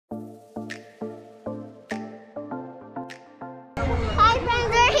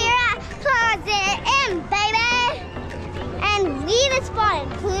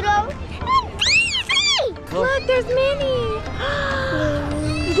there's Minnie.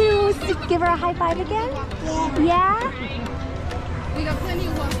 You gonna give her a high five again? Yeah. Yeah? We got plenty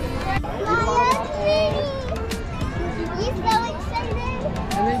of waffles. Mom, Minnie. He's so excited.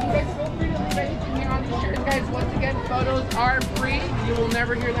 And then you guys feel free to leave anything here on these chairs. Guys, once again, photos are free. You will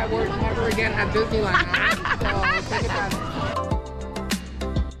never hear that word ever again at Disneyland. So take advantage.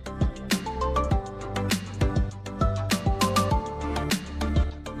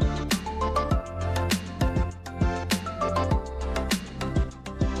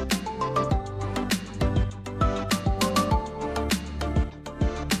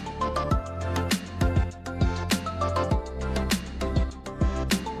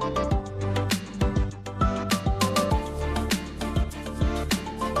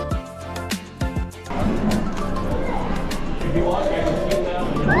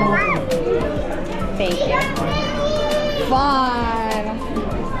 Thank you. Fun.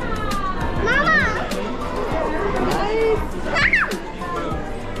 Mama. Nice.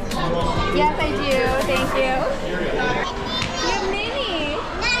 Yes, I do. Thank you. You have Minnie.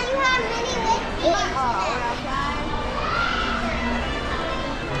 Now you have Minnie with you.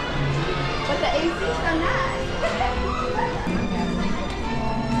 But the AC's so nice.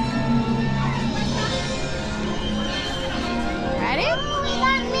 Ready? Oh, we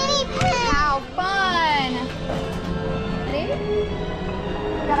got Minnie pins. How fun! Ready?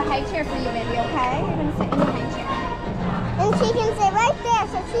 We got a high chair for you, baby, okay? You're gonna sit in the high chair. And she can sit right there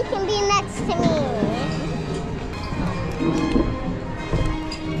so she can be next to me.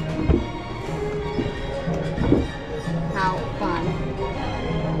 How fun.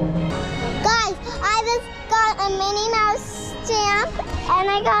 Guys, I just got a Minnie Mouse stamp and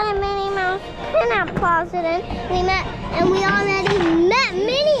I got a Minnie Mouse pin at Plaza Inn. We already met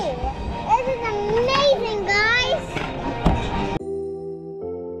Minnie. This is amazing, guys.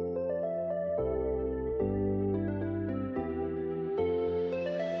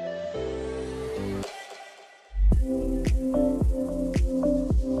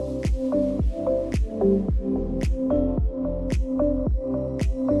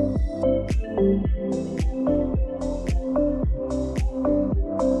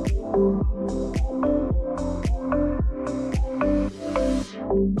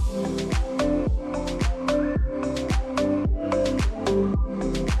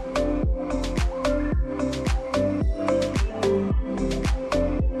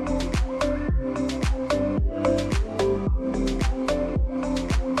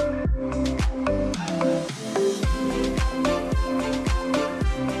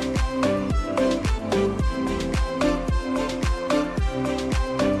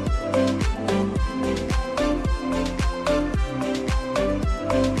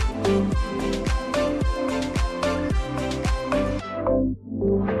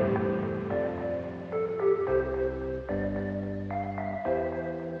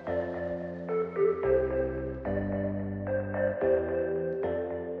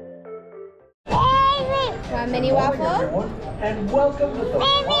 Want a mini waffle? And welcome to the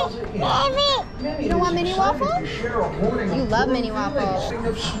Plaza Inn. You don't want mini waffle? You love mini waffles.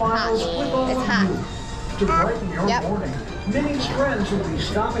 Hot. It's hot. To brighten your morning, Minnie's friends will be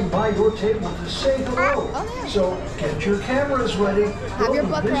stopping by your table to say hello. Oh, yeah. So get your cameras ready. Have your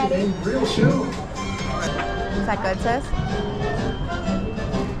book ready. Real soon. Is that good, sis?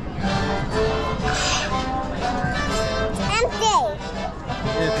 Empty.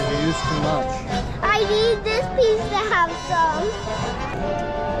 Yeah, because you use too much. I need this piece to have some.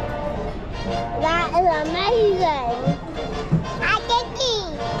 That is amazing. I can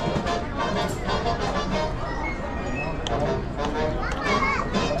eat.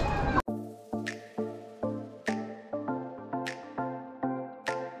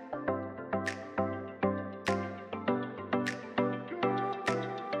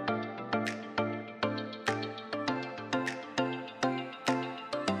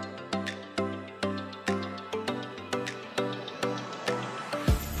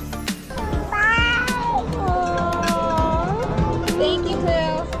 Bye.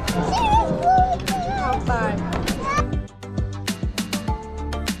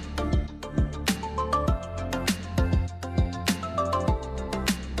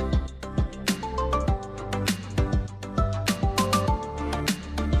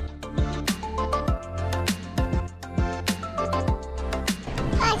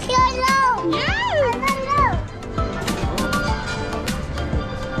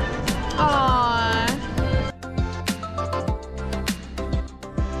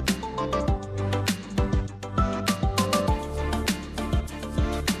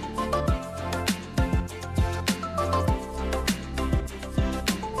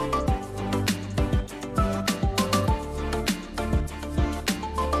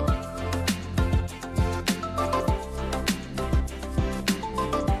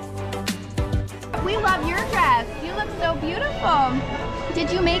 beautiful.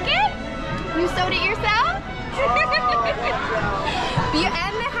 Did you make it? You sewed it yourself?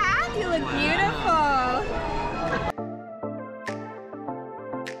 And the hat, you look beautiful.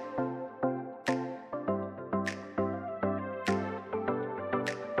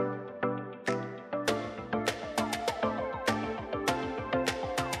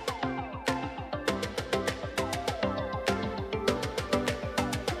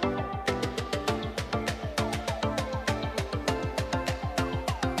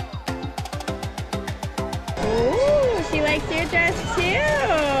 Ooh, she likes your dress too.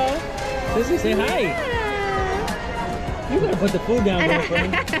 Sissy, say hi. You gotta put the food down,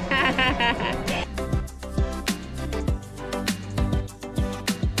 girlfriend.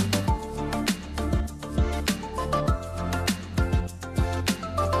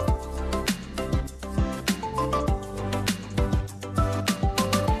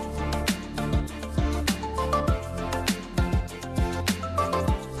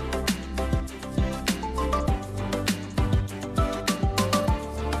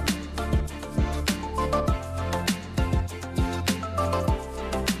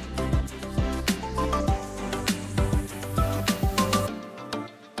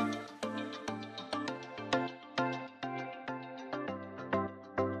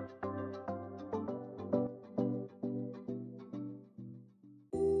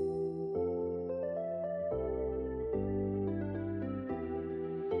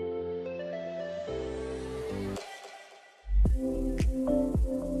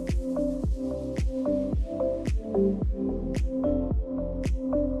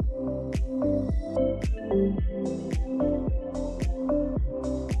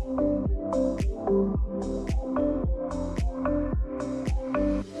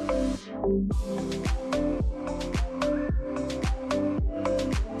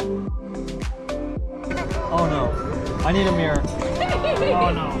 Oh no, I need a mirror.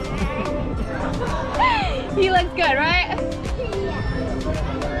 Oh no. He looks good, right?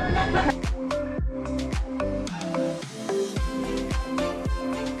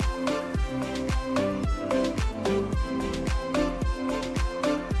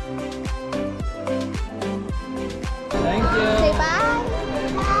 Thank you. Say bye.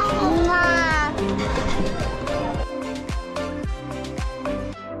 Mwah.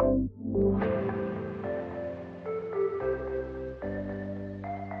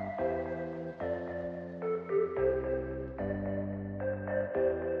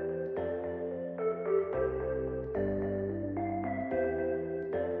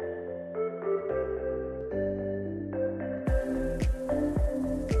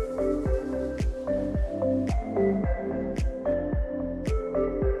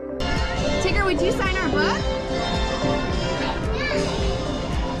 Tigger, would you sign our book?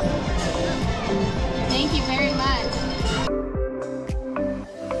 Thank you very much.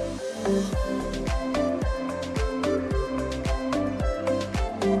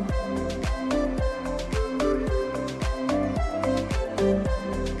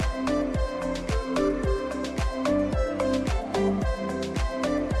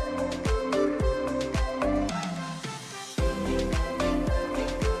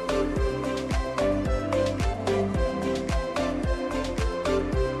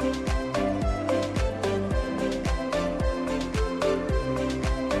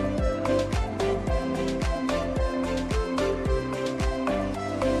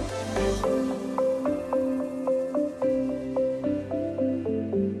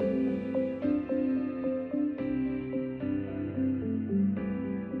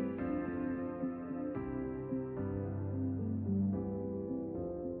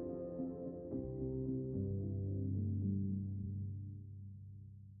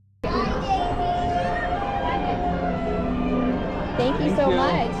 Thank you so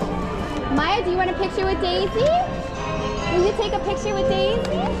much. Maya, do you want a picture with Daisy? Will you take a picture with Daisy?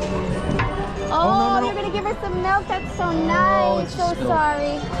 Oh, no. you're gonna give her some milk? That's so nice. it's So spilled.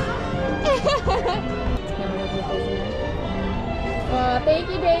 sorry. Oh, thank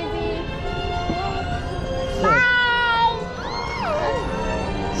you, Daisy. Bye.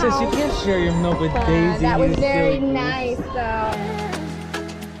 Sis, you can't share your milk with Daisy. That was you very silly goose. nice, though.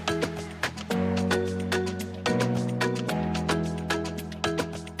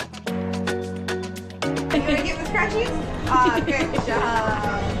 You want to get the scratchies? Good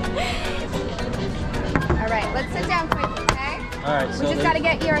job. All right, let's sit down quick, okay? All right, We so just they, got to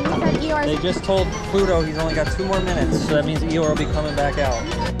get Eeyore. You said Eeyore's they just told Pluto he's only got 2 more minutes, so that means Eeyore will be coming back out.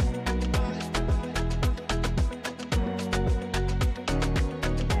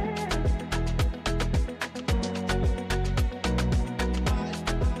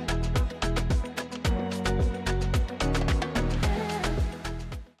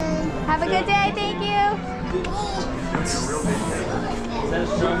 good day. Thank you. Is that a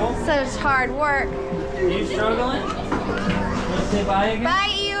struggle? Such hard work. Are you struggling? Want to say bye again? Bye,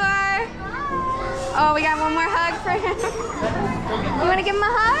 Eeyore. Oh, we got one more hug for him. You want to give him a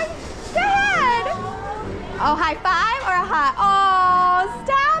hug? Go ahead. Oh, high five or a high? Oh,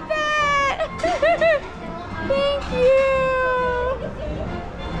 stop it. Thank you.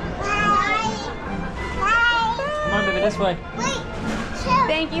 Come on, baby, this way. Wait, Chip.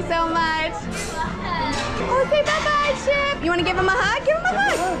 Thank you so much. Oh, say bye-bye, Chip. You want to give him a hug? Give him a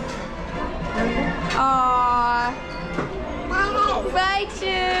hug. Aww. Bye,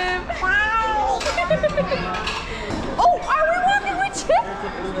 Chip. Oh, are we walking with Chip?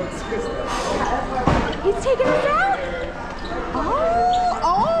 He's taking us out?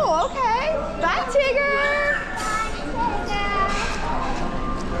 Oh, okay. Bye, Tigger.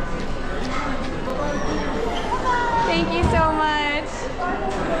 Thank you so much.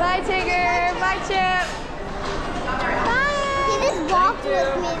 Bye, Tigger. Bye, Chip. Bye. He just walked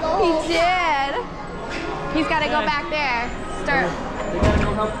with me the He whole did. He's got to go back there. Start. They gotta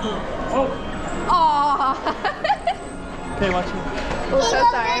go help. Oh! Aww. Okay, watch it. Oh, so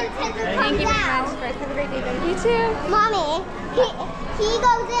goes sorry. in, Tigger Thank comes you very out. much. Have a great day, baby. You too. Mommy, he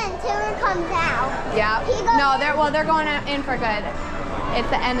goes in, Tigger comes out. Yeah. He goes No, in. they're going in for good. It's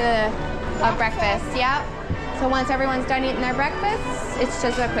the end of breakfast. Yep. So once everyone's done eating their breakfast, it's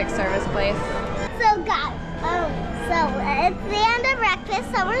just a quick service place. So guys, so it's the end of breakfast,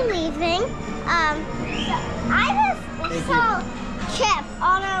 so we're leaving. I just saw Chip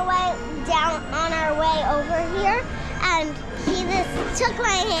on our way down, on our way over here, and he just took my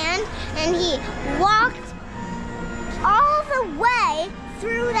hand and he walked all the way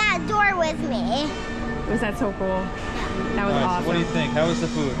through that door with me. Was that so cool? That was All right, awesome. so what do you think? How was the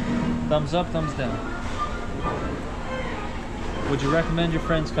food? Thumbs up, thumbs down? Would you recommend your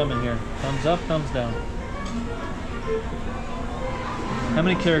friends coming here? Thumbs up, thumbs down? How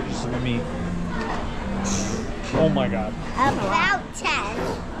many characters did we meet? Oh my god. About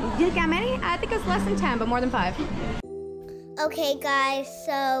 10. You got many? I think it's less than 10, but more than 5. Okay guys,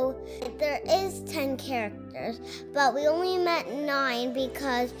 so there is 10 characters, but we only met 9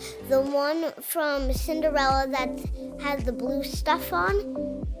 because the one from Cinderella that has the blue stuff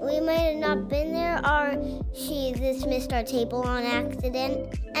on, we might have not been there, or she just missed our table on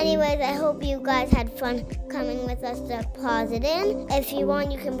accident. Anyways, I hope you guys had fun coming with us to Plaza Inn. If you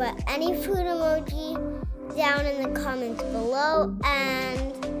want, you can put any food emoji down in the comments below,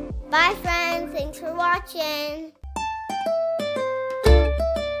 and bye friends, thanks for watching.